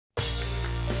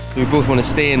We both want to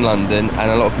stay in London,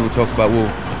 and a lot of people talk about,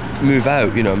 well, move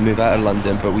out, move out of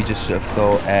London, but we just sort of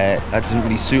thought that doesn't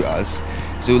really suit us.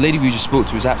 So the lady we just spoke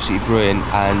to was absolutely brilliant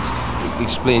and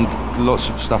explained lots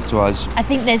of stuff to us. I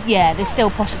think there's still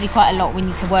possibly quite a lot we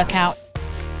need to work out.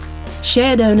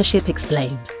 Shared Ownership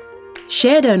Explained.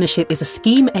 Shared ownership is a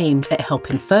scheme aimed at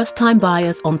helping first-time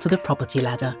buyers onto the property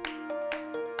ladder.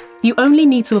 You only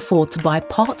need to afford to buy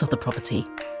part of the property,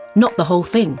 not the whole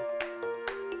thing.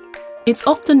 It's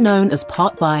often known as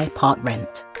part buy, part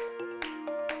rent.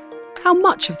 How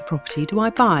much of the property do I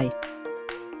buy?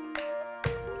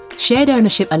 Shared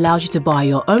ownership allows you to buy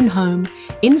your own home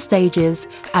in stages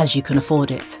as you can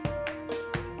afford it.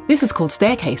 This is called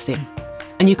staircasing,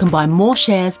 and you can buy more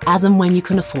shares as and when you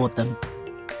can afford them.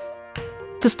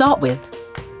 To start with,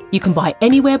 you can buy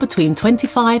anywhere between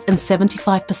 25% and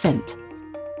 75%,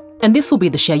 and this will be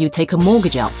the share you take a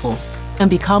mortgage out for and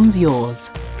becomes yours.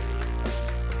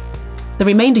 The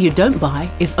remainder you don't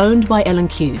buy is owned by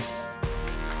L&Q,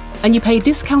 and you pay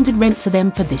discounted rent to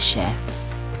them for this share.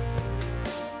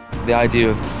 The idea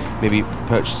of maybe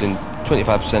purchasing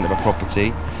 25% of a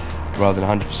property rather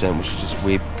than 100%, which is just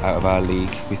way out of our league,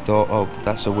 we thought, oh,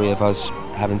 that's a way of us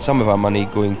having some of our money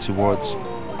going towards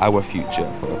our future,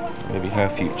 or maybe her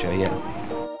future, yeah.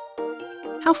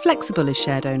 How flexible is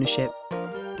shared ownership?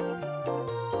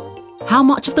 How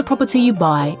much of the property you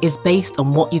buy is based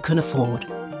on what you can afford,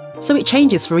 so it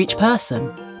changes for each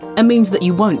person and means that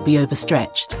you won't be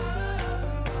overstretched.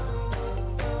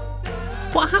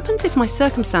 What happens if my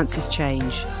circumstances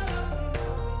change?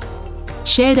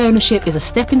 Shared ownership is a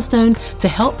stepping stone to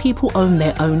help people own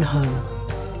their own home.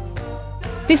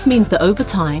 This means that over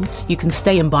time, you can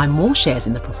stay and buy more shares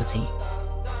in the property.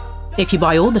 If you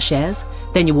buy all the shares,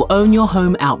 then you will own your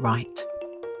home outright.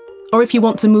 Or if you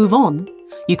want to move on,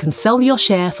 you can sell your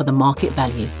share for the market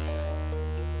value.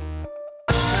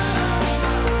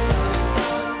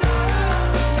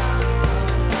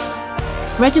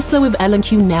 Register with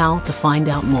L&Q now to find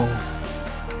out more.